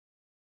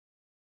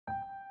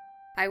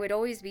I would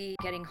always be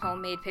getting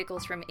homemade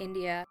pickles from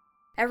India.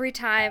 Every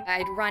time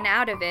I'd run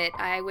out of it,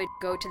 I would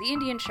go to the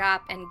Indian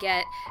shop and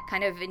get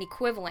kind of an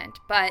equivalent.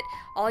 But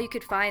all you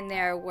could find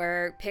there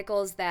were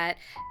pickles that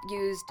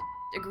used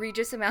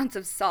egregious amounts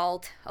of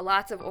salt,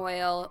 lots of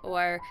oil,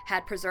 or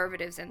had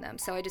preservatives in them.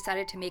 So I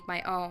decided to make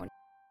my own.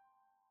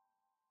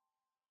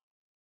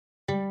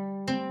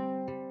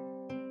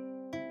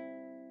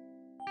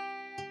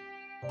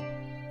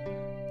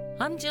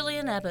 I'm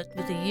Gillian Abbott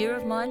with a year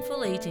of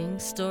mindful eating,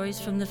 stories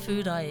from the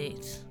food I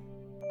eat.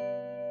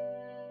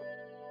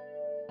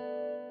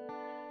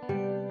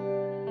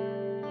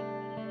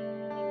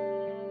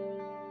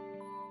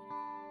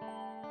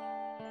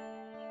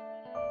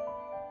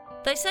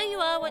 They say you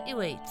are what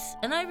you eat,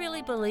 and I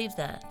really believe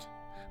that.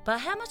 But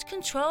how much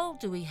control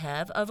do we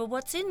have over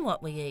what's in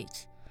what we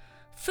eat?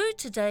 Food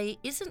today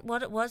isn't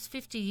what it was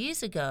 50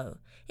 years ago.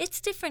 It's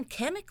different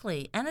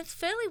chemically, and it's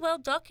fairly well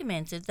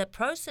documented that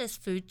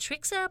processed food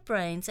tricks our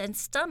brains and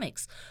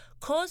stomachs,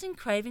 causing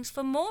cravings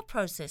for more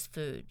processed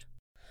food.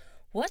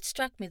 What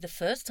struck me the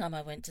first time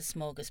I went to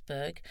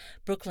Smorgasburg,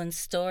 Brooklyn's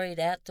storied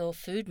outdoor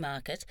food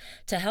market,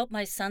 to help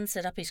my son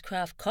set up his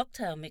craft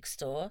cocktail mix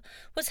store,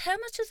 was how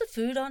much of the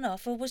food on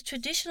offer was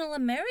traditional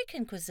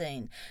American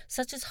cuisine,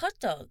 such as hot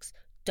dogs,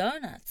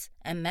 donuts,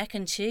 and mac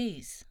and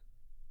cheese.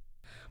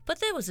 But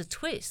there was a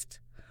twist.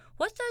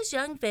 What those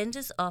young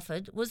vendors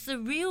offered was the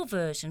real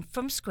version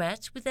from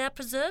scratch without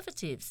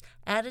preservatives,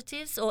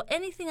 additives, or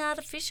anything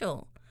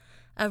artificial.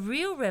 A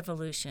real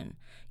revolution,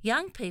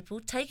 young people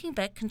taking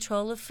back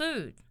control of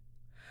food.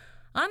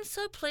 I'm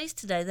so pleased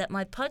today that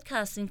my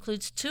podcast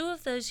includes two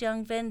of those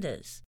young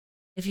vendors.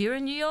 If you're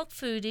a New York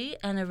foodie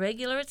and a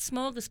regular at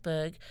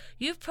Smorgasburg,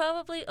 you've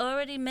probably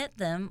already met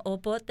them or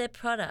bought their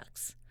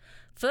products.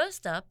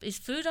 First up is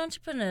food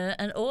entrepreneur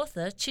and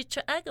author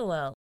Chitra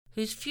Agrawal,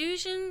 whose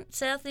fusion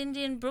South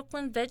Indian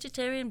Brooklyn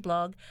vegetarian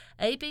blog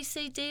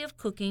ABCD of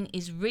Cooking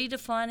is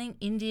redefining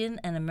Indian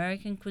and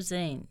American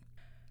cuisine.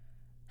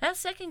 Our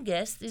second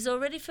guest is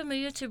already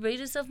familiar to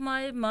readers of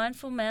my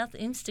Mindful Mouth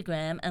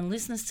Instagram and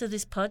listeners to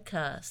this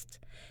podcast.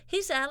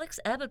 He's Alex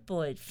Abbott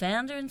Boyd,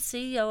 founder and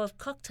CEO of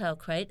Cocktail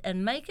Crate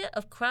and maker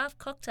of craft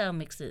cocktail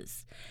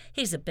mixes.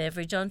 He's a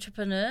beverage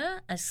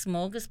entrepreneur, a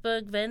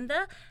Smorgasburg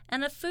vendor,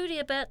 and a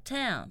foodie about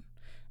town.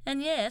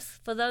 And yes,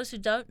 for those who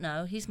don't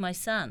know, he's my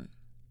son.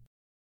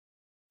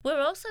 We're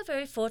also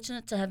very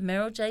fortunate to have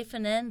Merrill J.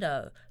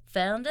 Fernando,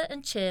 founder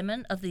and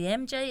chairman of the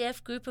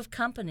MJF Group of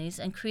Companies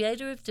and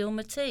creator of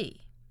Dilma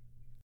Tea.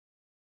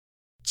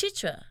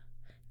 Chitra,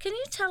 can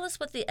you tell us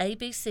what the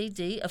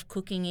ABCD of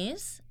cooking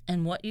is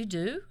and what you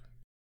do?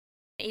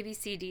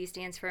 ABCD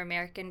stands for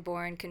American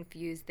Born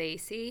Confused They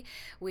See,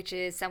 which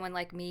is someone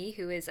like me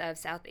who is of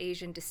South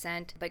Asian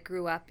descent but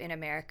grew up in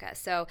America.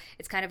 So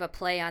it's kind of a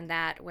play on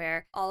that,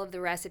 where all of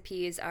the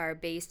recipes are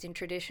based in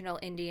traditional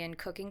Indian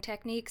cooking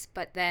techniques,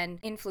 but then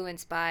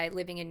influenced by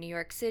living in New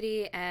York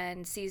City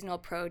and seasonal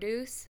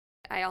produce.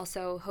 I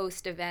also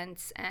host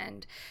events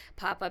and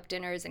pop-up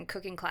dinners and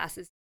cooking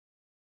classes.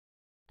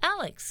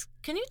 Alex,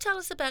 can you tell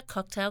us about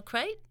Cocktail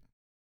Crate?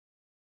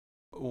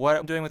 What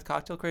I'm doing with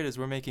Cocktail Crate is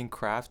we're making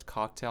craft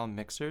cocktail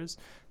mixers.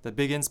 The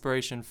big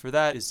inspiration for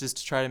that is just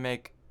to try to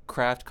make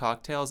craft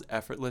cocktails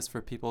effortless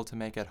for people to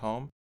make at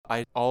home.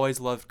 I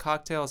always loved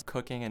cocktails,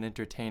 cooking, and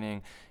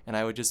entertaining, and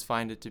I would just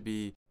find it to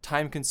be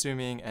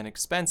time-consuming and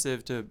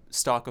expensive to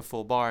stock a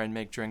full bar and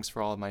make drinks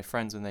for all of my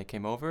friends when they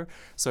came over.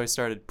 So I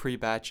started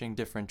pre-batching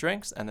different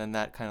drinks, and then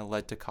that kind of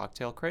led to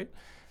Cocktail Crate.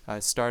 I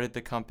started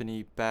the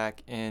company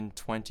back in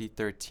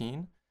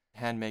 2013.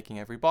 Hand-making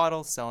every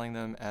bottle, selling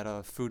them at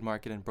a food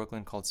market in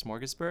Brooklyn called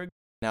Smorgasburg.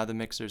 Now the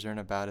mixers are in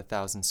about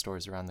 1,000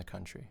 stores around the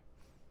country.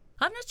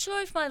 I'm not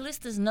sure if my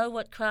listeners know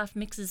what craft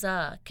mixers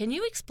are. Can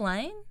you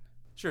explain?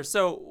 Sure.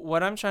 So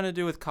what I'm trying to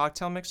do with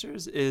cocktail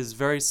mixers is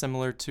very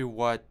similar to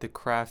what the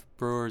craft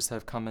brewers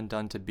have come and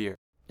done to beer.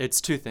 It's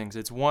two things.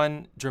 It's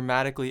one,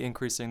 dramatically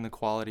increasing the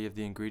quality of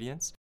the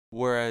ingredients,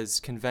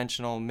 whereas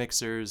conventional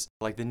mixers,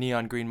 like the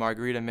neon green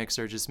margarita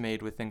mixer, just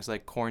made with things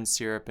like corn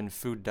syrup and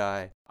food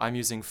dye. I'm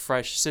using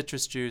fresh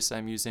citrus juice,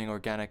 I'm using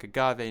organic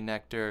agave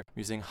nectar, I'm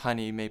using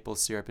honey, maple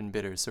syrup, and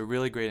bitters. So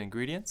really great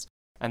ingredients.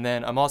 And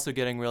then I'm also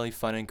getting really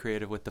fun and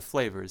creative with the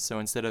flavors. So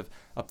instead of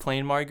a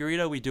plain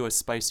margarita, we do a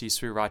spicy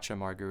sriracha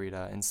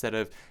margarita. Instead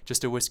of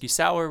just a whiskey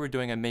sour, we're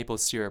doing a maple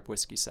syrup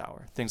whiskey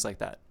sour, things like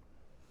that.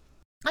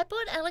 I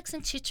brought Alex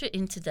and Chitra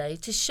in today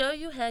to show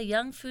you how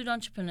young food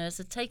entrepreneurs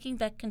are taking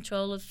back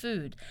control of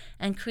food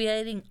and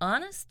creating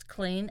honest,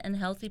 clean, and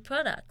healthy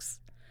products.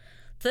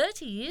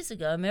 30 years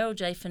ago, Merrill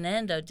J.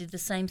 Fernando did the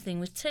same thing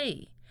with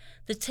tea.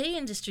 The tea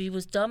industry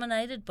was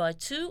dominated by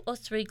 2 or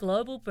 3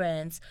 global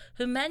brands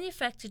who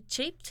manufactured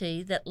cheap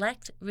tea that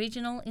lacked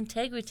regional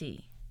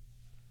integrity.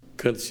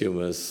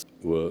 Consumers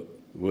were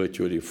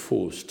virtually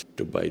forced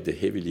to buy the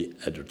heavily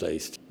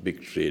advertised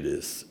big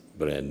traders'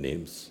 brand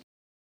names.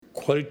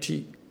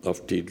 Quality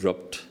of tea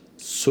dropped,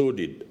 so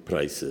did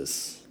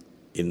prices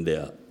in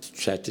their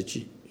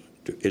strategy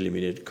to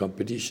eliminate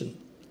competition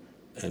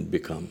and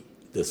become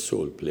the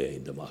sole player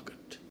in the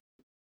market.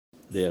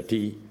 Their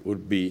tea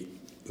would be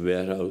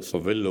warehouse for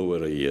well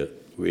over a year,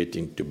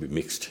 waiting to be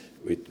mixed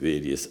with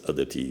various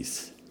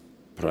additives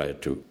prior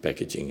to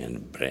packaging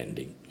and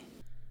branding.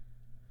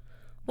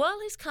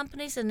 While his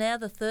companies are now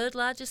the third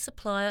largest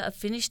supplier of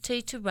finished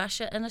tea to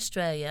Russia and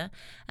Australia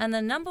and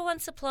the number one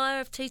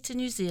supplier of tea to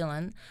New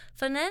Zealand,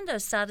 Fernando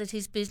started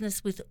his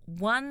business with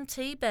one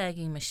tea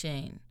bagging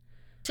machine.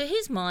 To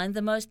his mind,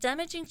 the most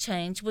damaging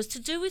change was to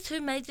do with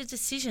who made the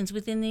decisions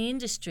within the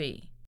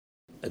industry.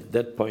 At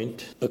that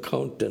point,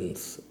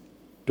 accountants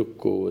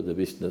took over the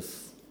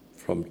business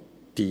from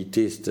tea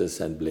tasters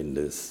and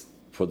blenders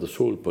for the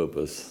sole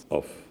purpose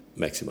of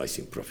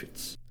maximizing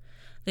profits.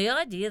 The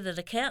idea that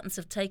accountants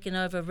have taken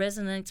over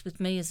resonates with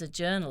me as a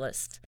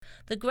journalist.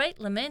 The great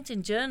lament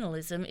in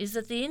journalism is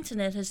that the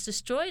internet has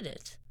destroyed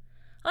it.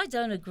 I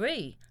don't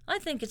agree. I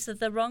think it's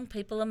that the wrong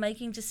people are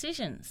making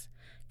decisions.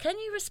 Can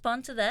you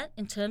respond to that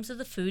in terms of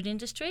the food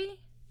industry?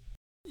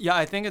 Yeah,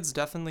 I think it's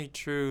definitely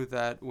true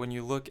that when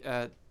you look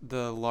at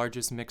the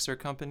largest mixer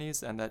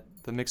companies and that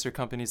the mixer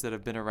companies that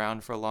have been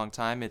around for a long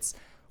time, it's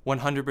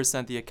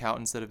 100% the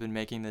accountants that have been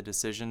making the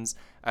decisions.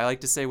 I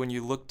like to say when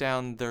you look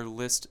down their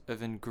list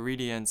of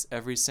ingredients,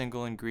 every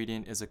single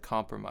ingredient is a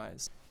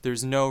compromise.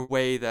 There's no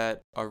way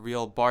that a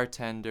real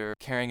bartender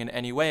caring in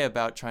any way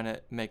about trying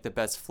to make the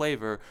best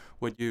flavor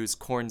would use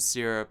corn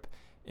syrup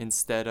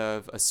instead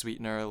of a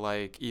sweetener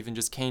like even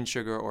just cane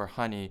sugar or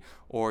honey,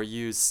 or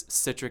use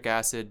citric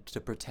acid to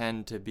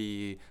pretend to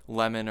be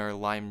lemon or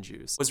lime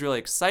juice. What's really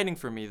exciting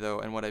for me though,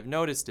 and what I've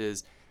noticed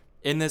is,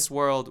 in this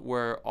world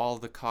where all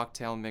the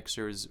cocktail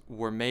mixers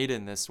were made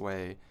in this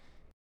way,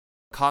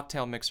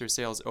 cocktail mixer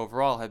sales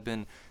overall have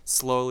been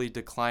slowly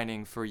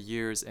declining for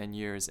years and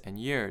years and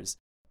years.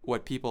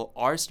 What people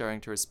are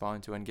starting to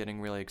respond to and getting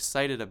really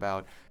excited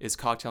about is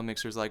cocktail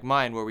mixers like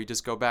mine, where we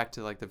just go back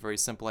to like the very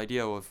simple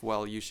idea of,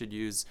 well, you should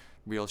use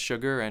real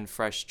sugar and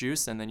fresh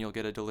juice and then you'll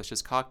get a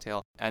delicious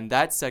cocktail. And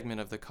that segment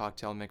of the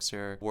cocktail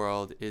mixer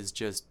world is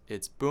just,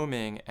 it's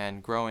booming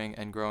and growing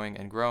and growing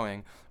and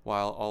growing,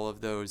 while all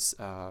of those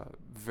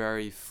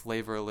very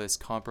flavorless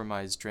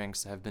compromised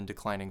drinks have been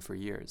declining for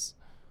years.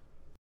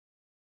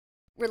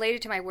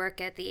 Related to my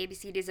work at the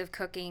ABCDs of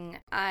Cooking,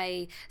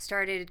 I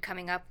started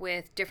coming up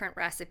with different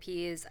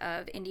recipes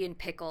of Indian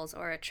pickles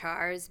or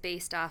achars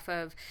based off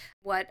of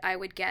what I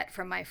would get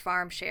from my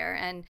farm share.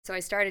 And so I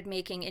started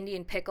making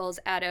Indian pickles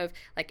out of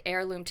like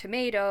heirloom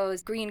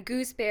tomatoes, green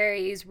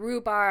gooseberries,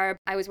 rhubarb.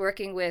 I was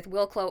working with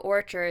Wilklow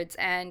orchards,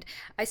 and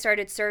I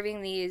started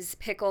serving these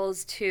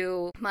pickles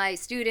to my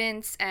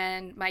students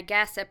and my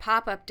guests at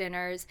pop-up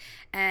dinners,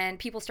 and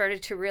people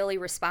started to really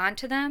respond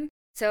to them.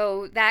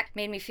 So that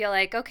made me feel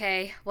like,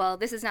 okay, well,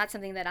 this is not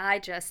something that I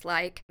just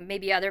like.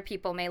 Maybe other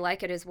people may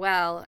like it as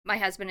well. My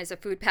husband is a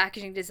food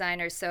packaging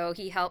designer, so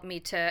he helped me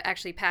to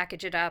actually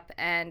package it up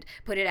and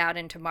put it out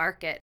into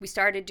market. We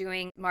started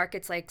doing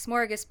markets like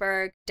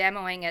Smorgasburg,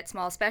 demoing at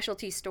small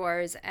specialty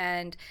stores,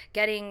 and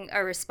getting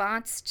a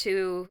response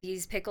to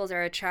these pickles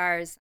or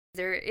achars.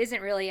 There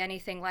isn't really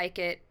anything like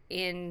it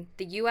in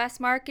the US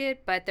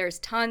market, but there's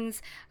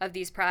tons of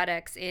these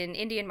products in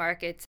Indian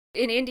markets.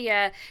 In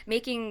India,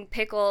 making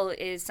pickle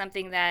is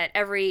something that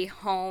every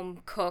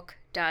home cook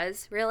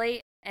does,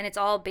 really. And it's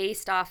all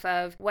based off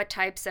of what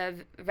types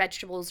of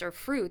vegetables or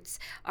fruits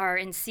are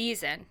in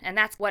season. And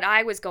that's what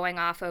I was going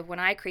off of when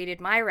I created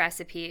my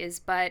recipes.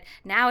 But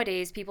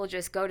nowadays, people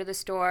just go to the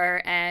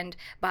store and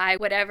buy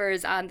whatever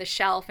is on the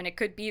shelf, and it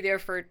could be there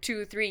for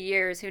 2-3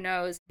 years, who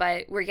knows.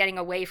 But we're getting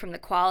away from the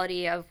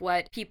quality of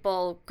what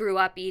people grew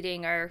up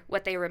eating or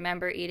what they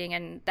remember eating.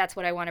 And that's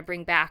what I want to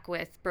bring back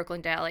with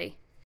Brooklyn Deli.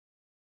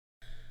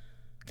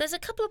 There's a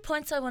couple of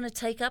points I want to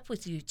take up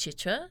with you,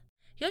 Chitra.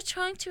 You're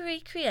trying to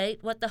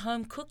recreate what the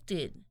home cook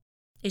did.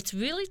 It's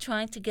really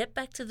trying to get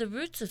back to the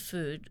roots of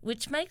food,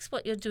 which makes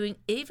what you're doing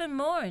even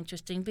more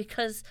interesting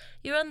because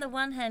you're on the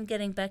one hand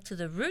getting back to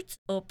the roots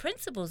or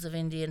principles of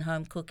Indian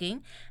home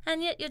cooking,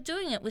 and yet you're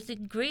doing it with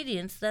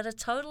ingredients that are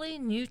totally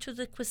new to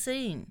the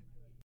cuisine.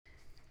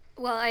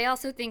 Well, I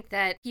also think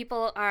that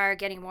people are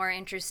getting more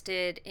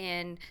interested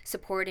in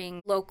supporting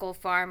local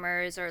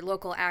farmers or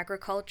local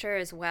agriculture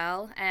as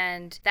well.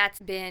 And that's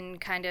been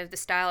kind of the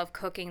style of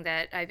cooking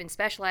that I've been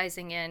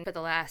specializing in for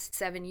the last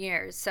 7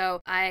 years.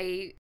 So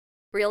I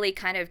really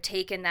kind of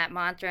taken that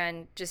mantra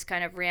and just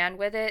kind of ran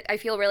with it. I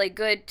feel really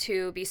good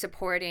to be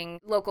supporting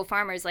local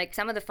farmers. Like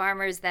some of the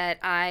farmers that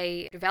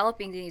I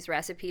developing these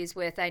recipes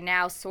with, I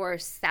now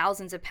source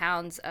thousands of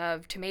pounds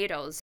of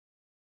tomatoes.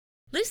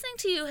 Listening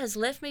to you has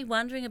left me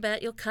wondering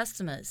about your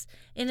customers.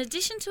 In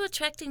addition to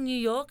attracting New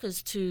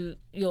Yorkers to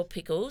your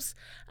pickles,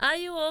 are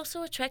you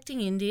also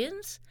attracting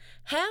Indians?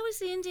 How is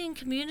the Indian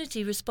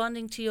community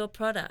responding to your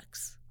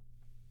products?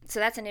 So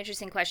that's an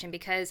interesting question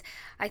because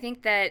I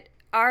think that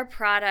Our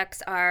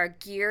products are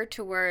geared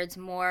towards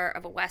more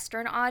of a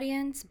Western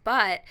audience,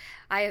 but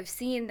I have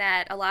seen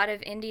that a lot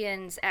of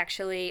Indians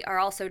actually are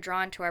also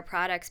drawn to our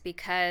products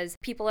because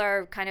people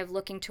are kind of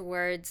looking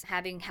towards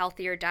having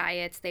healthier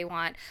diets. They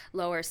want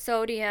lower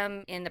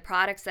sodium in the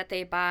products that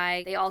they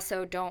buy. They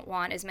also don't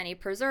want as many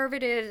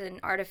preservatives and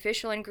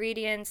artificial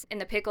ingredients in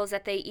the pickles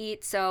that they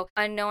eat. So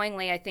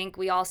unknowingly, I think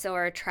we also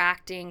are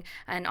attracting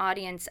an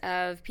audience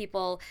of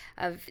people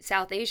of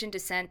South Asian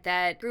descent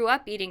that grew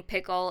up eating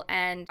pickle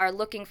and are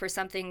looking for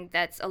something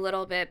that's a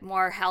little bit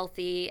more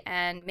healthy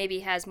and maybe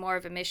has more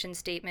of a mission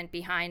statement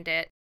behind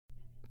it.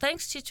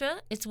 Thanks,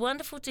 Chitra. It's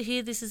wonderful to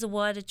hear this is a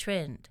wider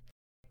trend.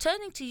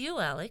 Turning to you,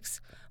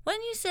 Alex,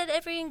 when you said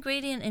every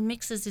ingredient in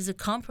mixes is a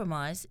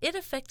compromise, it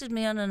affected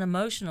me on an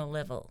emotional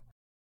level.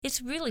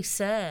 It's really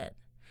sad.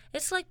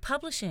 It's like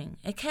publishing.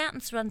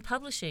 Accountants run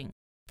publishing.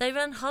 They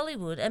run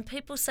Hollywood, and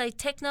people say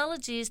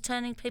technology is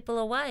turning people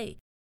away.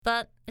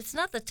 But it's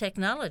not the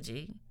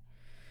technology.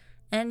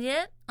 And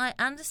yet, I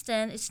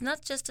understand it's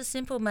not just a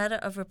simple matter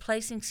of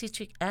replacing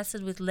citric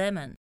acid with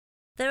lemon.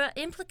 There are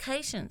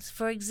implications,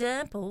 for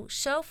example,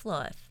 shelf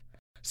life.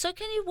 So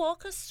can you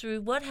walk us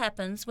through what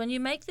happens when you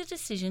make the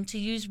decision to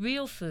use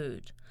real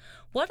food?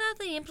 What are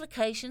the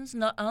implications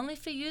not only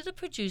for you, the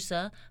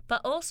producer,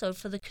 but also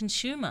for the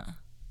consumer?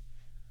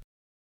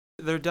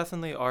 There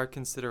definitely are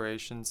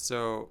considerations.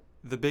 So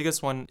the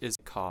biggest one is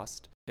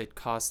cost. It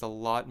costs a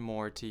lot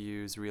more to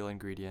use real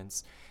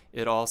ingredients.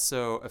 It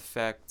also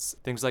affects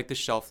things like the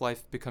shelf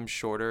life becomes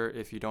shorter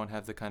if you don't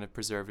have the kind of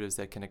preservatives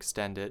that can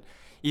extend it.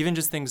 Even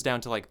just things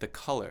down to like the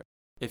color.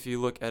 If you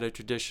look at a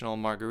traditional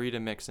margarita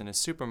mix in a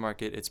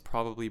supermarket, it's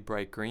probably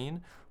bright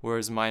green,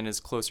 whereas mine is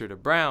closer to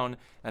brown,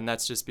 and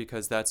that's just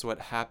because that's what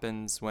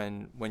happens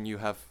when you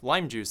have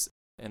lime juice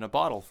in a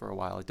bottle for a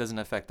while. It doesn't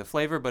affect the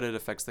flavor, but it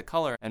affects the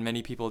color, and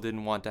many people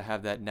didn't want to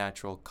have that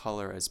natural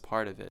color as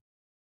part of it.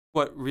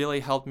 What really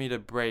helped me to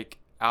break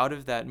out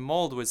of that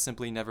mold was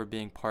simply never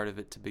being part of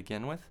it to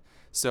begin with.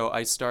 So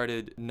I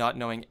started not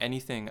knowing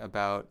anything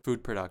about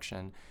food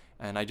production,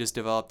 and I just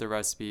developed the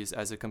recipes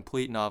as a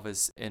complete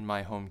novice in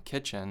my home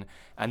kitchen,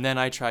 and then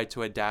I tried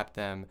to adapt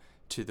them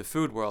to the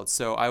food world.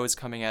 So I was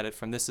coming at it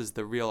from this is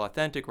the real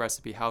authentic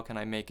recipe, how can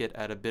I make it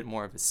at a bit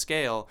more of a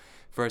scale,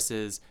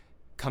 versus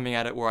coming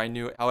at it where I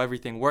knew how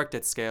everything worked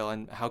at scale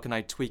and how can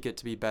I tweak it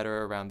to be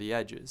better around the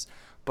edges.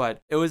 But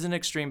it was an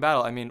extreme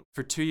battle. I mean,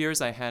 for 2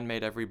 years I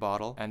handmade every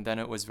bottle, and then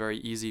it was very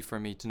easy for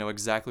me to know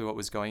exactly what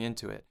was going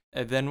into it.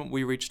 And then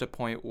we reached a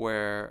point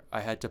where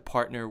I had to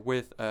partner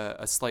with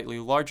a slightly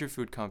larger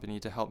food company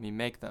to help me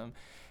make them.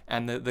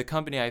 And the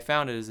company I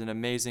founded is an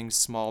amazing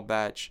small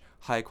batch,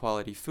 high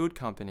quality food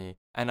company.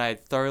 And I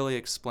had thoroughly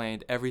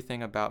explained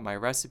everything about my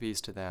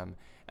recipes to them.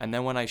 And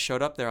then when I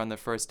showed up there on the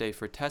first day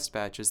for test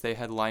batches, they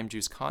had lime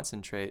juice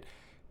concentrate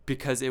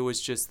because it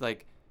was just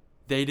like,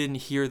 they didn't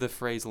hear the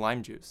phrase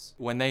lime juice.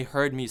 When they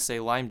heard me say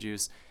lime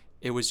juice,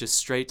 it was just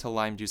straight to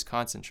lime juice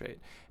concentrate.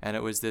 And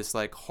it was this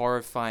like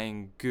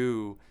horrifying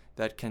goo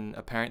that can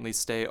apparently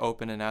stay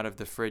open and out of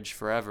the fridge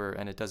forever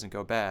and it doesn't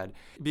go bad.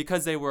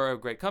 Because they were a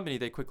great company,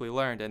 they quickly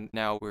learned, and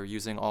now we're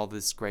using all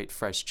this great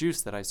fresh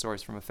juice that I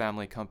sourced from a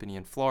family company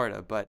in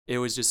Florida. But it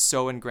was just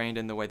so ingrained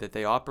in the way that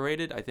they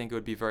operated, I think it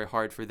would be very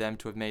hard for them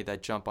to have made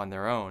that jump on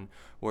their own.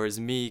 Whereas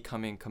me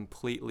coming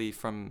completely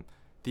from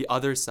the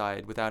other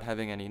side without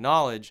having any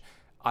knowledge,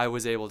 I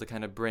was able to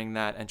kind of bring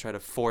that and try to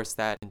force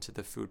that into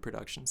the food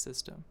production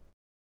system.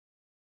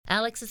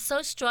 Alex, it's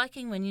so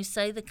striking when you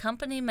say the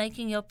company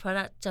making your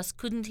product just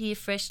couldn't hear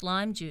fresh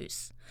lime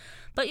juice.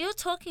 But you're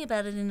talking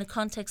about it in the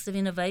context of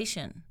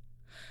innovation.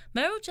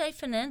 Merrill J.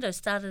 Fernando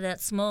started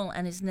out small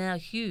and is now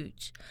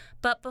huge.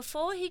 But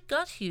before he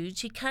got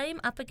huge, he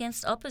came up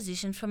against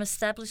opposition from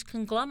established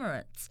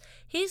conglomerates.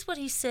 Here's what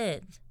he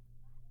said.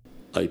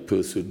 I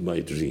pursued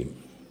my dream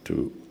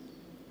to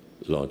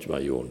launch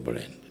my own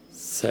brand.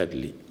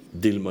 Sadly,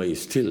 Dilma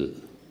is still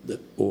the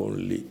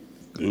only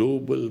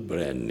global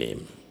brand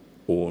name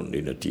owned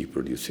in a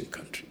tea-producing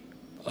country.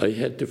 I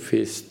had to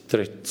face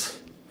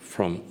threats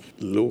from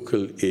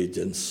local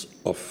agents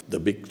of the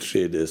big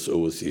traders,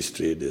 overseas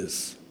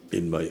traders,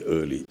 in my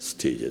early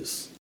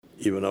stages.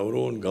 Even our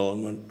own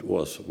government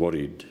was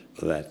worried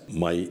that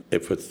my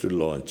efforts to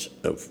launch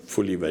a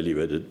fully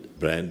value-added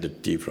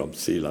branded tea from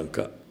Sri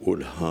Lanka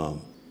would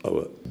harm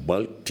our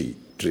bulk tea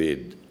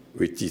trade,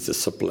 which is a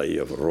supply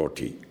of raw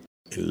tea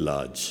in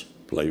large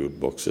plywood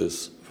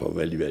boxes for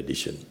value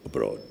addition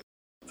abroad.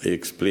 I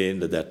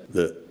explained that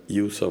the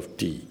use of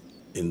tea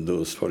in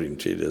those foreign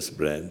traders'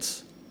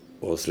 brands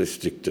was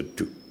restricted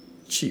to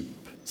cheap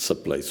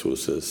supply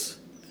sources,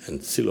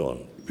 and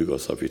Ceylon,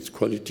 because of its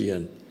quality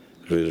and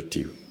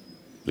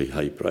relatively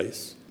high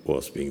price,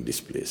 was being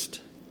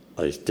displaced.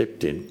 I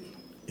stepped in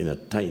a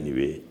tiny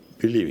way,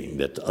 believing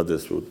that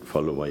others would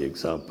follow my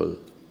example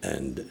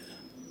and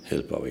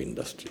help our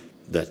industry.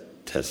 That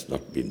has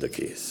not been the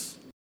case.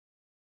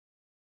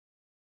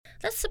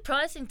 That's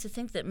surprising to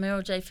think that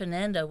Merrill J.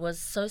 Fernando was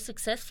so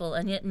successful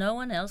and yet no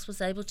one else was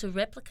able to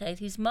replicate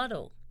his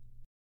model.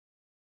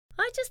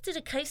 I just did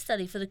a case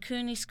study for the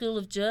Cooney School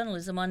of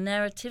Journalism on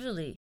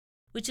narrativity.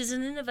 which is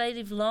an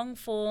innovative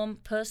long-form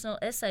personal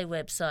essay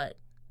website.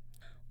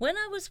 When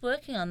I was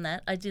working on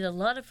that, I did a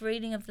lot of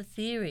reading of the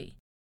theory.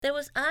 There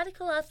was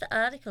article after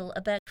article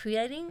about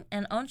creating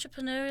an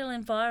entrepreneurial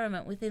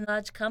environment within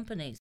large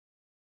companies.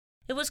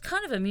 It was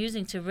kind of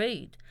amusing to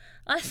read.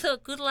 I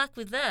thought, good luck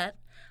with that.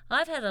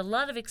 I've had a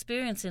lot of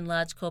experience in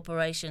large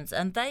corporations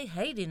and they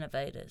hate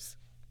innovators.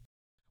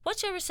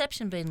 What's your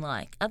reception been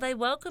like? Are they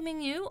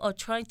welcoming you or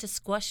trying to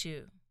squash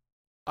you?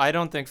 I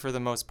don't think for the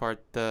most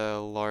part the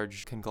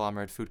large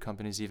conglomerate food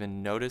companies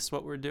even notice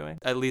what we're doing,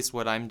 at least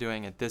what I'm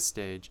doing at this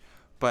stage.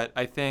 But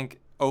I think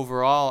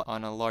overall,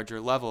 on a larger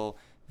level,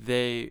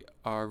 they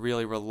are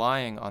really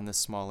relying on the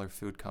smaller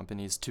food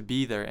companies to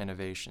be their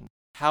innovation.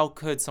 How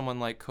could someone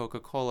like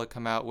Coca-Cola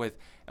come out with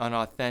an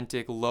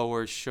authentic,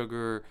 lower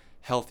sugar,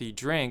 healthy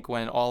drink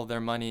when all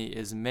their money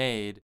is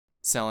made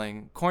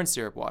selling corn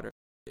syrup water?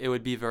 It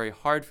would be very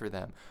hard for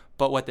them.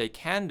 But what they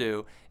can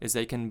do is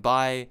they can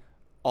buy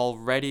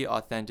already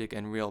authentic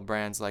and real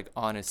brands like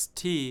Honest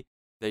Tea.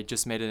 They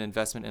just made an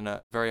investment in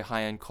a very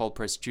high-end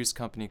cold-pressed juice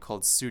company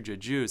called Suja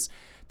Juice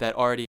that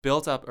already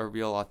built up a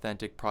real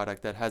authentic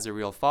product that has a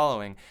real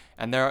following.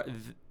 And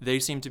they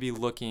seem to be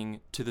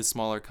looking to the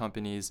smaller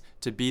companies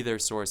to be their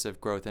source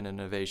of growth and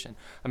innovation.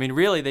 I mean,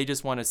 really, they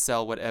just want to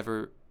sell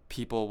whatever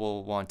people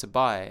will want to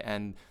buy.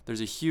 And there's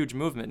a huge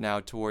movement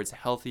now towards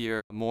healthier,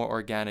 more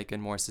organic,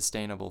 and more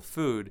sustainable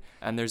food.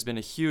 And there's been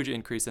a huge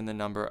increase in the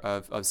number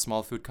of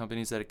small food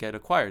companies that get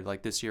acquired.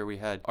 Like this year we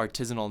had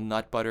artisanal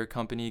nut butter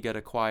company get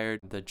acquired,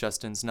 the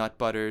Justin's Nut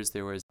Butters.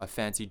 There was a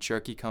fancy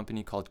jerky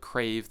company called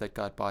Crave that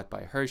got bought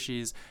by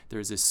Hershey's.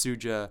 There's a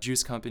Suja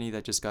juice company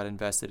that just got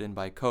invested in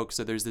by Coke.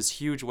 So there's this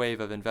huge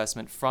wave of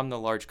investment from the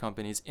large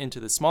companies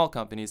into the small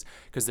companies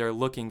because they're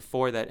looking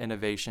for that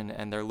innovation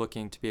and they're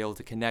looking to be able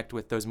to connect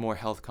with those more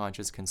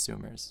health-conscious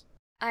consumers.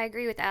 I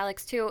agree with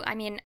Alex, too. I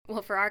mean,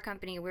 well, for our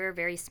company, we're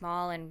very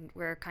small and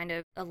we're kind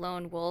of a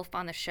lone wolf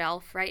on the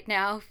shelf right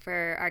now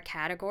for our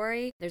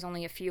category. There's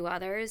only a few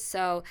others.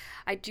 So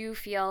I do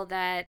feel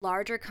that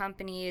larger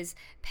companies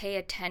pay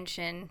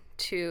attention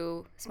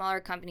to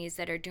smaller companies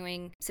that are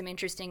doing some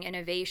interesting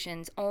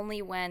innovations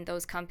only when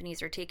those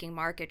companies are taking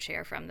market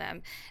share from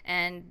them.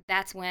 And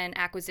that's when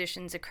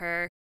acquisitions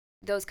occur.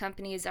 Those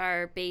companies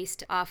are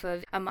based off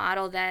of a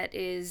model that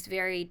is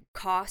very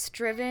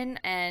cost-driven,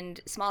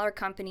 and smaller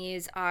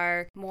companies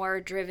are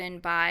more driven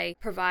by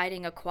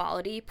providing a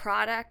quality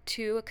product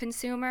to a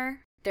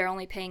consumer. They're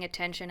only paying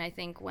attention, I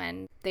think,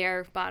 when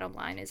their bottom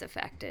line is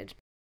affected.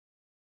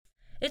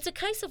 It's a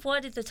case of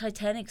why did the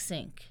Titanic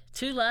sink?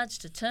 Too large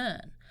to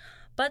turn.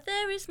 But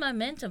there is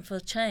momentum for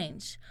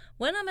change.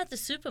 When I'm at the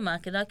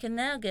supermarket, I can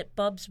now get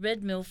Bob's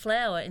Red Mill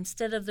flour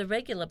instead of the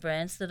regular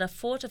brands that are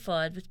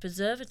fortified with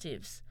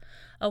preservatives.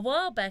 A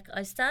while back,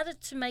 I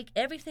started to make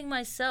everything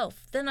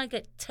myself. Then I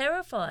get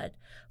terrified.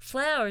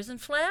 Flour isn't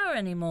flour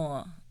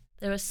anymore.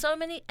 There are so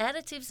many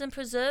additives and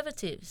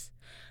preservatives.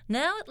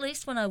 Now, at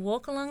least when I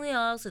walk along the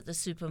aisles at the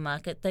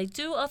supermarket, they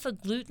do offer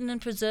gluten and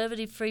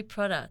preservative-free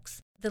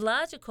products. The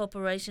larger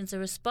corporations are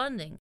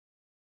responding.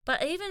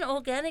 But even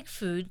organic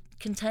food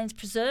contains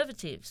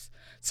preservatives,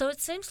 so it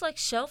seems like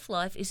shelf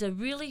life is a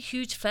really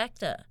huge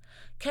factor.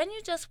 Can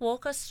you just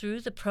walk us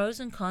through the pros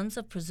and cons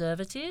of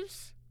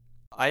preservatives?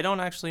 I don't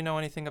actually know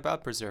anything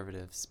about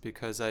preservatives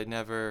because I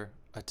never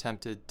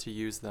attempted to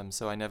use them,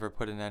 so I never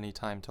put in any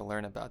time to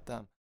learn about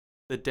them.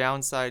 The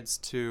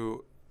downsides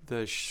to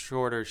the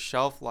shorter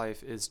shelf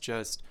life is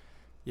just,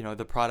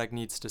 the product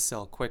needs to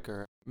sell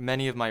quicker.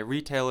 Many of my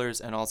retailers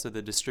and also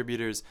the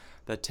distributors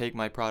that take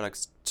my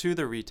products to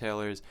the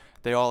retailers,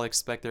 they all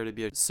expect there to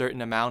be a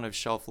certain amount of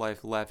shelf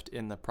life left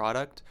in the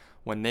product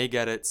when they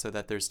get it so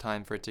that there's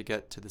time for it to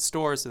get to the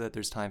store, so that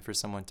there's time for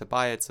someone to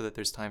buy it, so that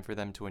there's time for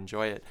them to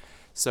enjoy it.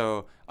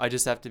 So I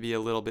just have to be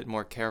a little bit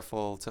more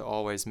careful to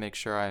always make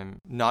sure I'm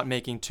not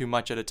making too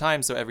much at a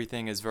time so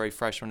everything is very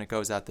fresh when it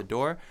goes out the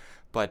door.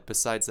 But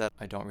besides that,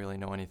 I don't really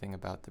know anything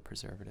about the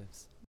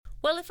preservatives.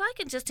 Well, if I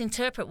can just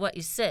interpret what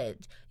you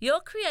said,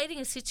 you're creating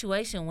a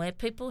situation where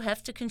people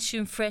have to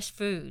consume fresh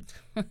food.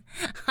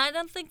 I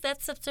don't think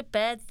that's such a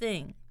bad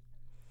thing.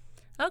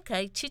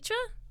 Okay, Chitra?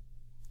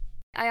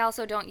 I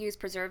also don't use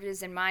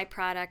preservatives in my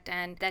product,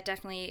 and that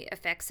definitely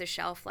affects the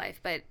shelf life.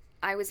 But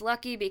I was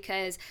lucky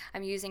because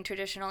I'm using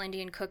traditional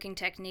Indian cooking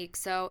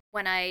techniques. So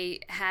when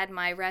I had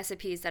my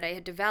recipes that I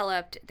had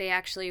developed, they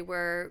actually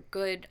were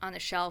good on the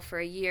shelf for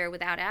a year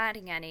without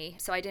adding any.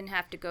 So I didn't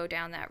have to go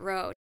down that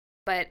road.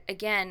 But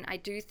again, I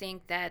do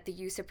think that the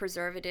use of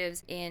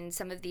preservatives in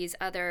some of these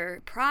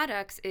other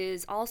products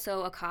is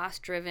also a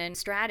cost-driven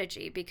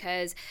strategy,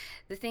 because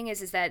the thing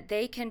is that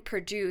they can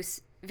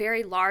produce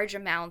very large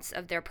amounts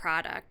of their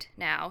product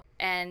now,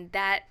 and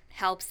that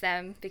helps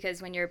them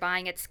because when you're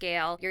buying at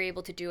scale, you're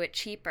able to do it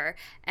cheaper.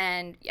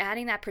 And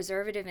adding that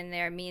preservative in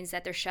there means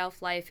that their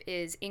shelf life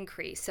is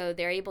increased. So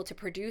they're able to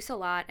produce a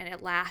lot and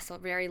it lasts a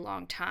very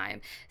long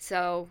time.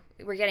 So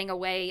we're getting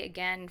away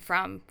again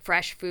from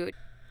fresh food.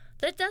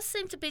 There does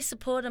seem to be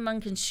support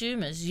among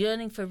consumers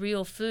yearning for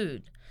real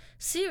food.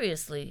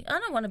 Seriously, I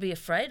don't want to be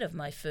afraid of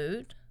my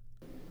food.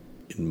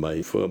 in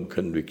my firm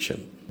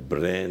conviction,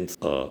 brands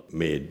are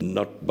made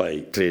not by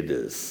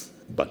traders,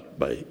 but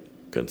by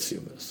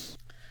consumers.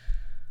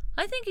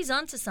 I think he's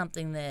onto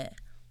something there.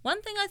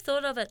 One thing I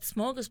thought of at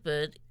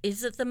Smorgasburg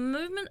is that the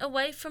movement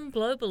away from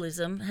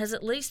globalism has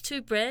at least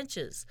two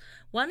branches.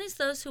 One is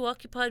those who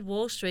occupied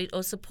Wall Street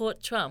or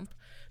support Trump.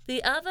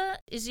 The other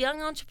is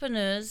young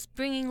entrepreneurs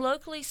bringing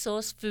locally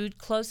sourced food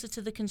closer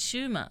to the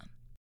consumer.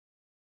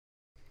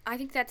 I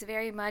think that's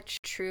very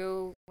much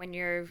true when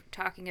you're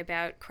talking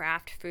about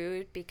craft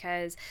food,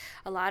 because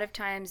a lot of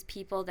times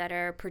people that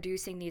are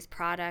producing these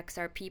products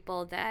are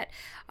people that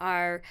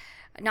are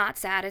not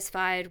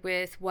satisfied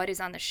with what is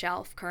on the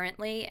shelf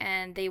currently,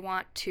 and they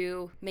want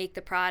to make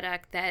the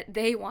product that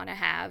they want to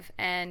have.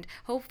 And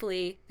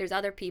hopefully there's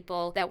other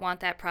people that want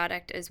that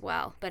product as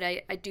well. But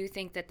I do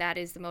think that that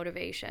is the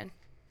motivation.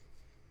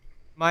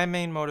 My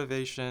main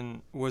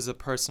motivation was a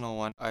personal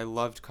one. I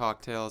loved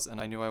cocktails and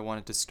I knew I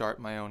wanted to start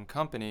my own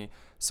company,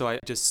 so I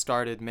just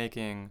started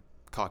making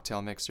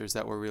cocktail mixers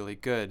that were really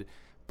good.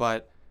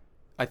 But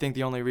I think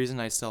the only reason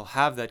I still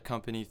have that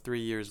company 3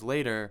 years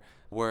later,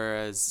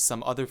 whereas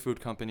some other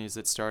food companies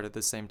that started at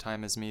the same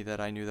time as me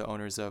that I knew the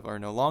owners of are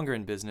no longer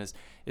in business,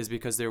 is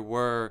because there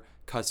were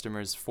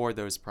customers for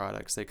those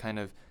products. They kind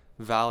of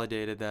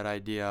validated that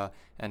idea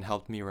and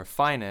helped me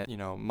refine it.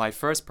 My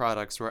first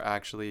products were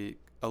actually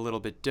a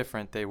little bit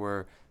different. They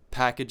were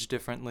packaged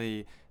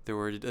differently, there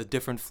were a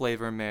different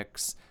flavor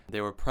mix, they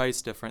were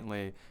priced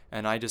differently,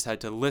 and I just had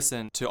to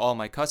listen to all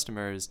my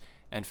customers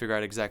and figure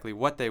out exactly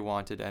what they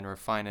wanted and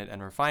refine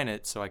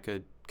it so I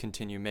could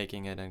continue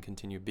making it and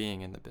continue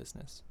being in the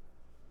business.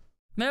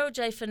 Merrill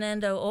J.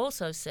 Fernando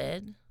also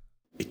said,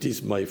 "It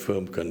is my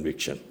firm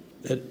conviction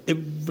that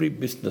every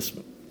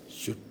businessman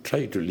should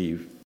try to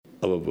leave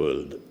our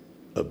world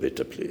a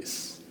better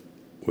place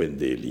when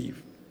they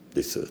leave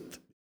this earth."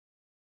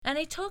 And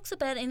he talks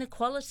about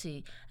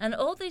inequality and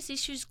all these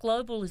issues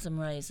globalism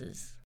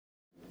raises.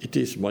 It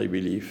is my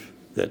belief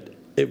that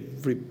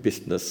every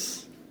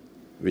business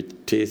which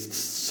tastes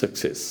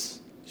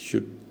success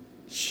should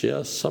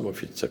share some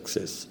of its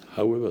success,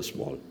 however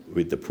small,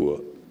 with the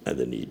poor and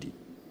the needy.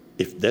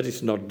 If that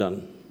is not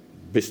done,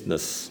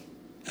 business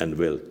and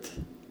wealth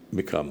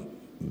become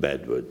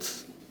bad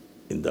words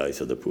in the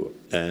eyes of the poor.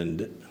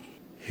 And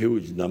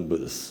huge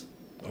numbers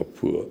of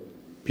poor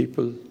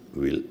people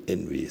will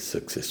envy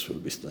successful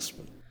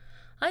businessmen.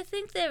 I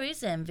think there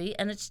is envy,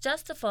 and it's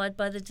justified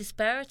by the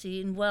disparity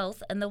in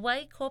wealth and the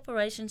way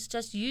corporations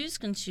just use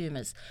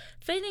consumers,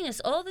 feeding us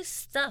all this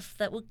stuff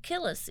that will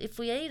kill us if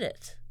we eat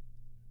it.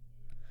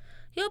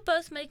 You're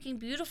both making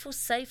beautiful,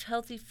 safe,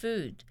 healthy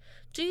food.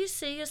 Do you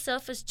see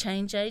yourself as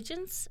change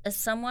agents, as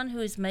someone who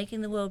is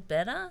making the world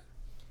better?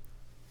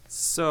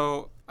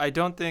 So I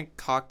don't think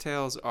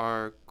cocktails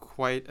are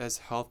quite as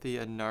healthy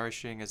and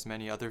nourishing as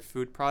many other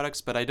food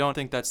products, but I don't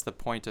think that's the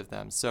point of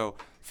them. So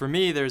for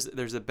me,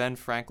 there's a Ben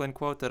Franklin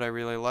quote that I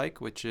really like,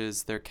 which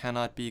is, "There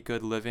cannot be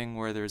good living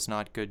where there's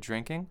not good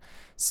drinking."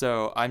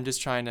 So I'm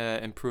just trying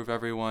to improve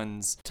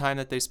everyone's time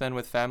that they spend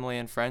with family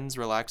and friends,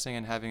 relaxing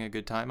and having a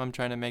good time. I'm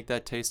trying to make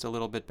that taste a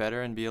little bit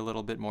better and be a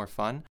little bit more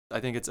fun. I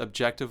think it's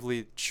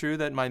objectively true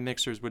that my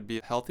mixers would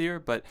be healthier,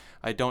 but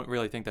I don't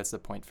really think that's the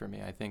point for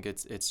me. I think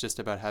it's just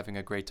about having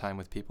a great time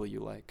with people you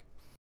like.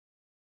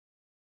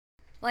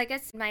 Well, I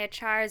guess my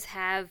achars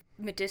have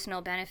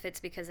medicinal benefits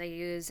because I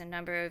use a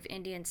number of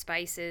Indian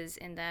spices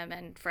in them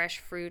and fresh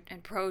fruit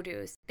and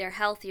produce. They're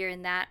healthier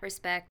in that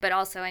respect, but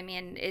also,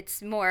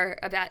 it's more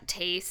about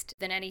taste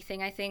than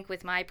anything, I think,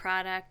 with my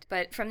product.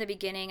 But from the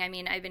beginning,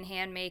 I've been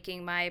hand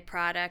making my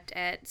product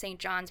at St.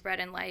 John's Bread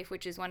and Life,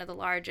 which is one of the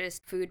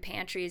largest food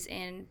pantries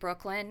in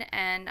Brooklyn.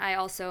 And I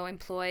also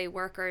employ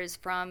workers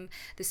from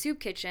the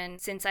soup kitchen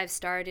since I've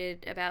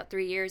started about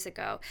 3 years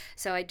ago.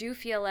 So I do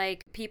feel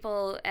like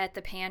people at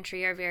the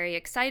pantry are very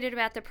excited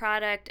about the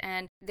product,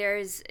 and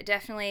there's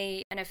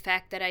definitely an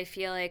effect that I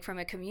feel like from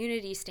a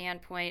community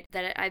standpoint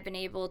that I've been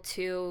able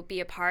to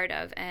be a part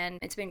of. And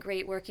it's been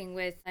great working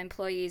with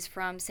employees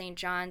from St.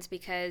 John's,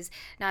 because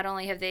not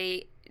only have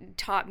they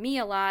taught me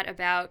a lot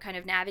about kind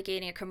of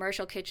navigating a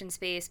commercial kitchen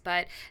space,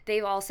 but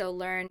they've also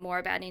learned more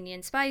about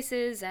Indian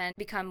spices and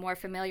become more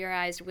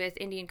familiarized with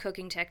Indian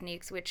cooking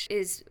techniques, which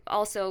is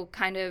also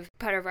kind of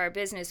part of our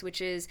business,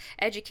 which is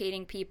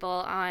educating people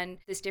on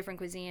this different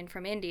cuisine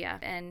from India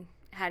and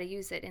how to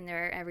use it in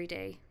their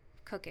everyday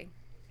cooking.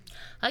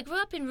 I grew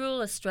up in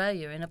rural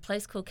Australia in a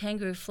place called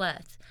Kangaroo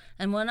Flat,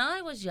 and when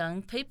I was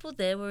young, people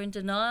there were in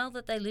denial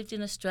that they lived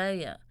in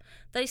Australia.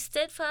 They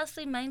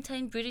steadfastly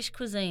maintained British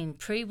cuisine,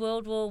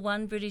 pre-World War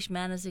I British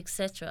manners,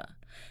 etc.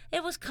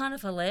 It was kind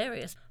of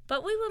hilarious,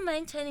 but we were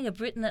maintaining a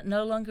Britain that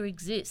no longer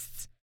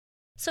exists.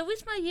 So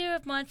with my Year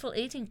of Mindful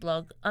Eating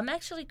blog, I'm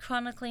actually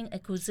chronicling a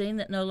cuisine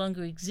that no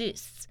longer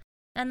exists.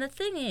 And the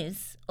thing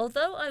is,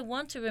 although I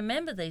want to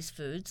remember these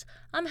foods,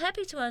 I'm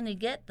happy to only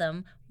get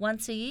them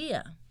once a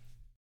year.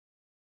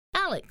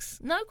 Alex,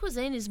 no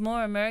cuisine is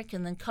more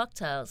American than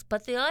cocktails,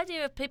 but the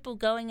idea of people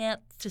going out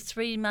to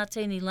 3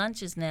 martini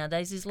lunches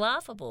nowadays is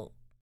laughable.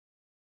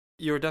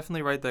 You're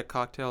definitely right that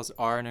cocktails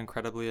are an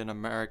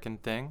American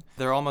thing.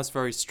 They're almost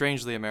very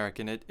strangely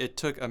American. It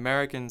took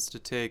Americans to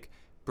take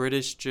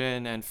British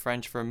gin and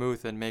French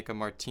vermouth and make a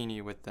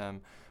martini with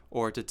them,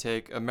 or to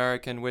take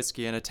American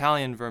whiskey and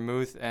Italian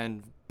vermouth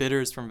and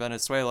bitters from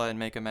Venezuela and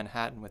make a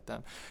Manhattan with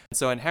them.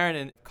 So inherent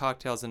in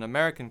cocktails in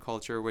American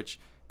culture,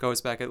 which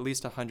goes back at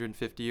least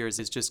 150 years,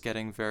 is just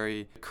getting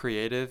very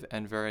creative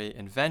and very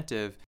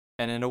inventive.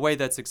 And in a way,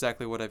 that's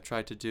exactly what I've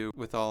tried to do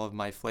with all of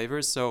my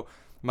flavors. So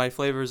my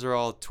flavors are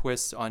all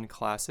twists on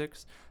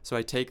classics. So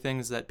I take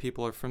things that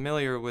people are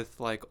familiar with,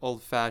 like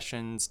old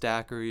fashions,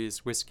 daiquiris,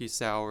 whiskey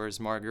sours,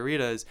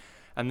 margaritas,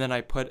 and then I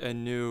put a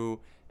new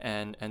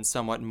and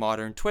somewhat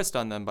modern twist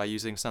on them by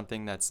using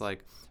something that's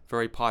like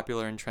very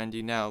popular and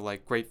trendy now,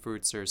 like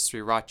grapefruits or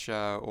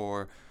sriracha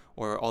or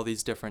all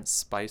these different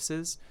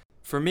spices.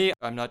 For me,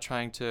 I'm not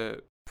trying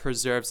to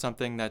preserve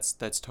something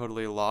that's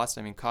totally lost.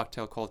 I mean,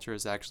 cocktail culture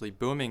is actually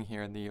booming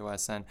here in the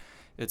US, and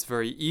it's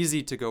very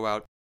easy to go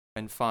out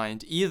and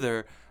find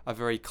either a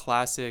very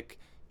classic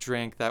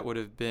drink that would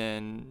have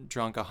been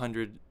drunk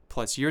 100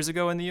 plus years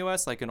ago in the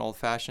US, like an old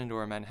fashioned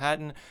or a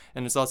Manhattan,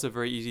 and it's also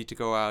very easy to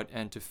go out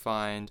and to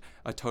find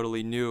a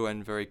totally new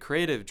and very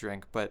creative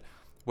drink. But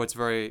what's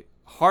very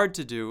hard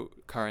to do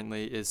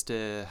currently is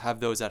to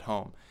have those at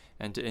home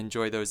and to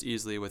enjoy those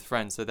easily with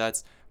friends. So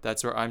that's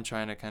where I'm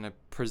trying to kind of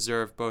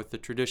preserve both the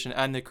tradition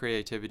and the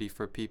creativity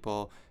for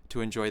people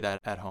to enjoy that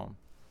at home.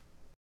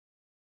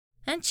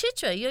 And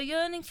Chitra, you're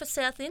yearning for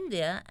South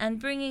India and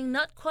bringing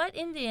not quite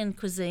Indian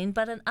cuisine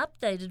but an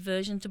updated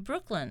version to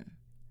Brooklyn.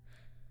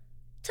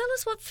 Tell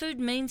us what food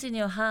means in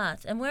your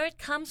heart and where it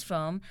comes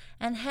from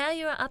and how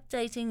you're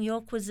updating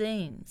your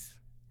cuisines.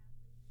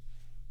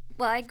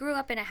 Well, I grew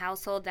up in a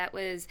household that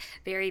was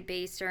very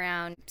based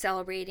around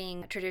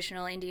celebrating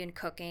traditional Indian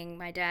cooking.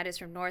 My dad is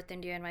from North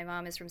India and my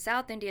mom is from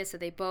South India, so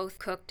they both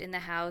cooked in the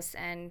house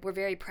and were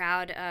very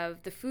proud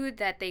of the food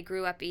that they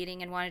grew up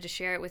eating and wanted to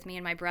share it with me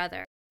and my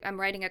brother. I'm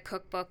writing a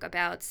cookbook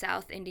about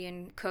South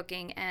Indian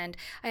cooking, and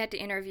I had to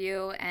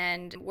interview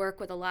and work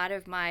with a lot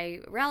of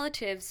my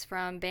relatives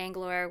from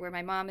Bangalore, where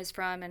my mom is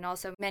from, and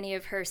also many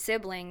of her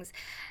siblings.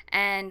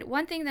 And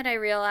one thing that I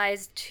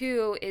realized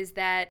too is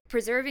that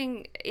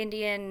preserving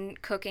Indian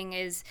cooking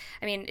it's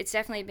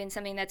definitely been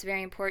something that's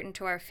very important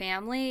to our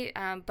family.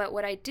 But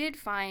what I did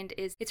find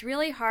is it's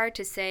really hard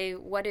to say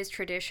what is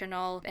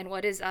traditional and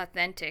what is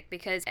authentic,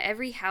 because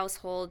every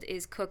household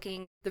is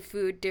cooking the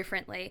food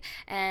differently.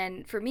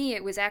 And for me,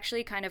 it was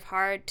actually kind of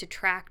hard to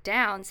track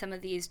down some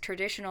of these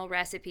traditional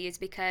recipes,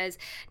 because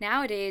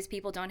nowadays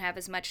people don't have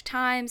as much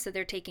time, so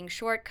they're taking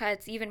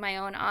shortcuts. Even my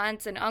own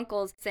aunts and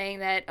uncles saying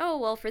that, oh,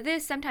 well, for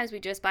this, sometimes we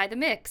just buy the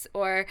mix,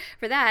 or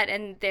for that,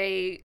 and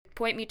they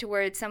point me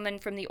towards someone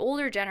from the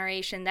older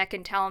generation that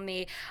can tell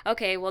me,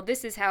 okay, well,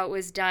 this is how it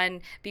was done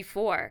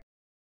before.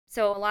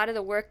 So a lot of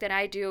the work that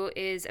I do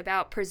is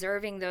about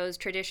preserving those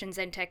traditions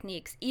and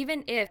techniques.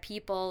 Even if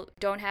people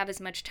don't have as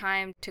much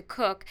time to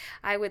cook,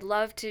 I would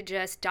love to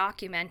just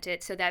document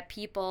it so that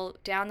people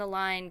down the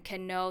line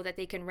can know that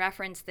they can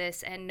reference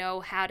this and know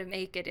how to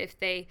make it if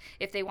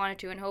they wanted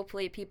to. And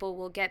hopefully people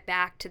will get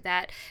back to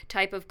that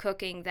type of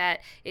cooking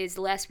that is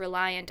less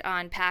reliant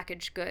on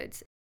packaged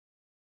goods.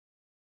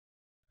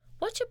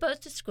 What you're both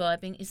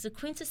describing is the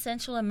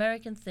quintessential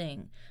American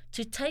thing,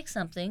 to take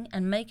something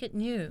and make it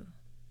new.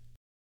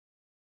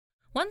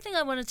 One thing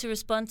I wanted to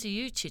respond to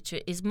you,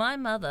 Chitra, is my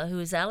mother, who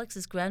is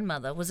Alex's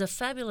grandmother, was a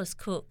fabulous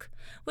cook.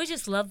 We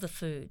just loved the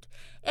food.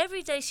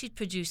 Every day she'd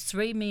produce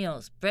 3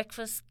 meals: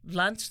 breakfast,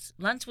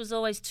 lunch was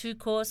always 2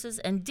 courses,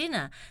 and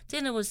dinner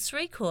was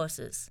 3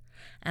 courses.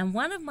 And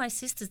one of my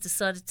sisters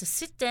decided to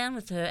sit down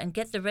with her and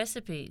get the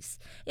recipes.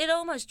 It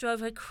almost drove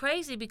her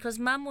crazy, because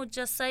Mum would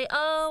just say,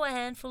 oh, a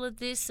handful of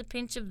this, a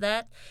pinch of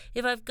that.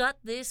 If I've got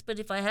this, but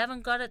if I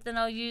haven't got it, then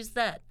I'll use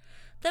that.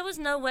 There was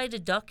no way to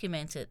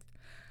document it.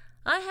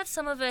 I have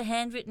some of her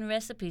handwritten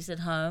recipes at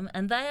home,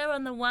 and they are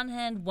on the one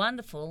hand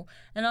wonderful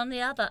and on the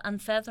other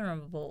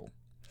unfathomable.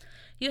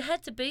 You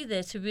had to be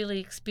there to really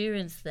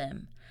experience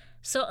them.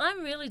 So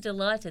I'm really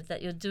delighted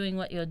that you're doing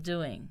what you're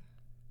doing.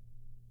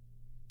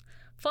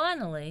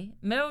 Finally,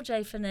 Merrill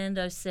J.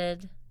 Fernando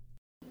said,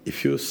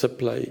 if you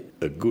supply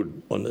a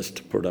good,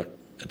 honest product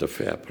at a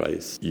fair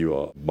price, you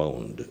are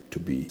bound to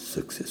be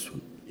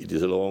successful. It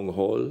is a long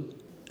haul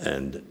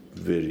and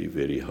very,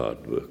 very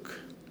hard work.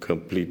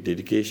 Complete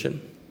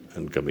dedication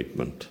and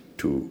commitment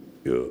to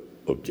your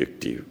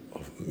objective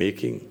of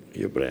making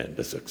your brand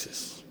a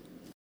success.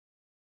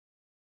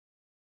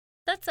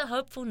 That's a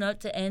hopeful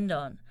note to end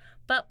on.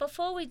 But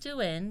before we do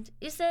end,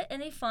 is there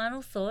any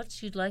final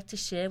thoughts you'd like to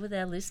share with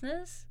our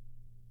listeners?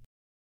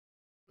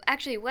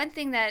 Actually, one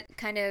thing that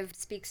kind of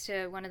speaks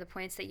to one of the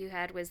points that you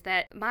had was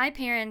that my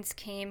parents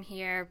came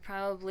here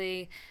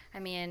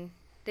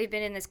they've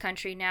been in this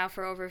country now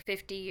for over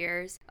 50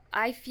 years.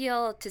 I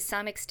feel to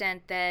some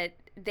extent that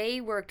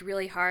they worked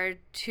really hard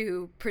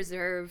to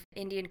preserve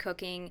Indian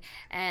cooking,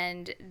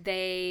 and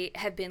they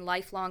have been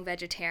lifelong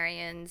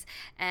vegetarians.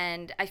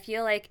 And I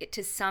feel like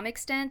to some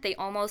extent they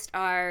almost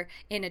are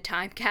in a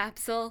time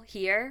capsule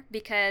here,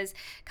 because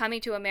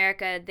coming to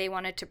America, they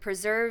wanted to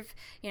preserve,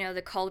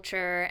 the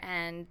culture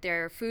and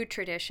their food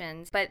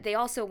traditions, but they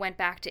also went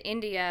back to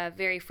India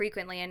very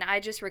frequently. And I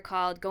just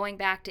recalled going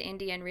back to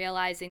India and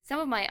realizing some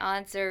of my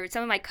aunts or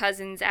some of my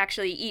cousins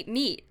actually eat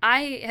meat.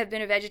 I have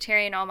been a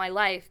vegetarian all my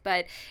life,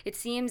 but it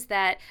seems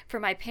that for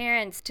my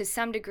parents, to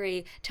some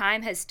degree,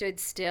 time has stood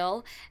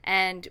still.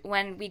 And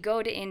when we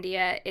go to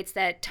India, it's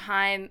that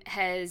time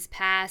has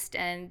passed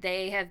and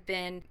they have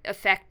been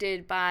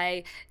affected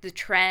by the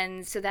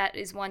trends. So that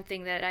is one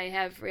thing that I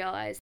have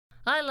realized.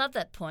 I love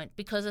that point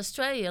because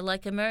Australia,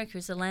 like America,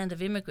 is a land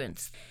of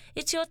immigrants.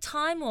 It's your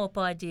time warp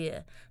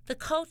idea. The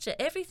culture,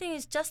 everything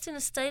is just in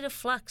a state of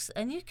flux,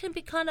 and you can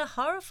be kind of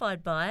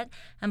horrified by it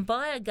and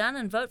buy a gun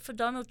and vote for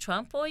Donald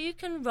Trump, or you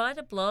can write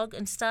a blog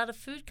and start a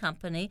food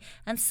company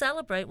and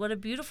celebrate what a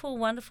beautiful,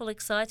 wonderful,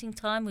 exciting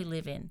time we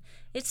live in.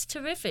 It's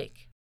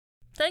terrific.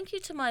 Thank you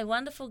to my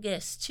wonderful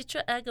guests,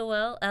 Chitra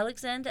Agrawal,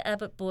 Alex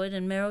Abbott Boyd,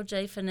 and Merrill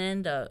J.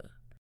 Fernando.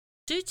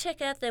 Do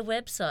check out their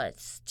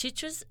websites,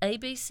 Chitra's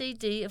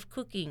ABCD of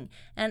Cooking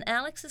and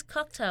Alex's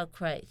Cocktail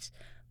Crate,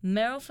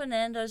 Merrill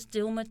Fernando's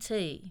Dilma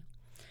Tea.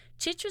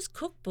 Chitra's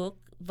cookbook,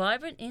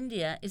 Vibrant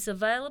India, is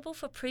available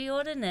for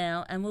pre-order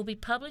now and will be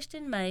published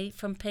in May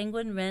from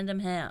Penguin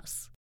Random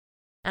House.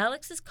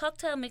 Alex's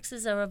cocktail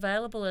mixes are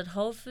available at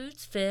Whole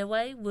Foods,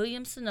 Fairway,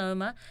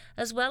 Williams-Sonoma,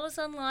 as well as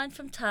online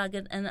from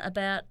Target and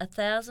about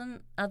 1,000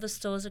 other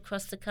stores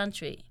across the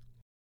country.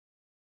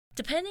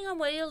 Depending on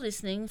where you're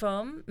listening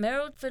from,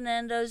 Merrill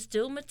Fernando's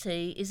Dilma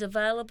Tea is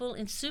available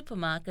in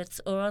supermarkets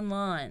or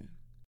online.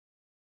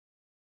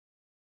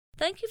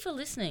 Thank you for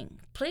listening.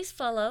 Please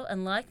follow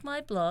and like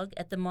my blog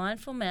at The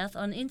Mindful Mouth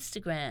on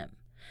Instagram,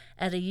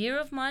 at A Year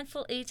of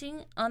Mindful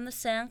Eating on the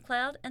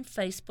SoundCloud and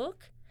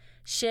Facebook.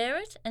 Share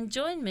it and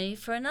join me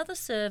for another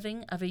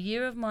serving of A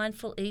Year of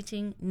Mindful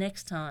Eating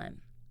next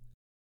time.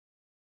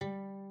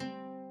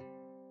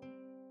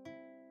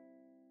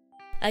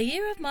 A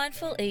Year of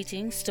Mindful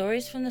Eating,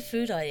 Stories from the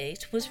Food I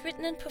Eat, was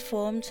written and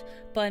performed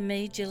by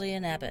me,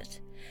 Gillian Abbott.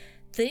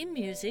 Theme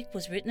music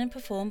was written and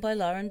performed by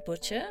Lauren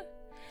Butcher.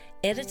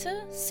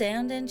 Editor,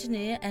 sound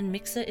engineer and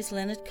mixer is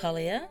Leonard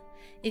Collier.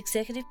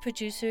 Executive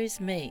producer is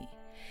me.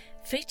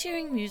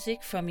 Featuring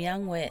music from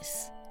Young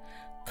Wes.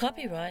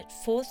 Copyright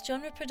 4th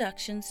Genre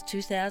Productions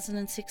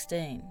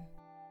 2016.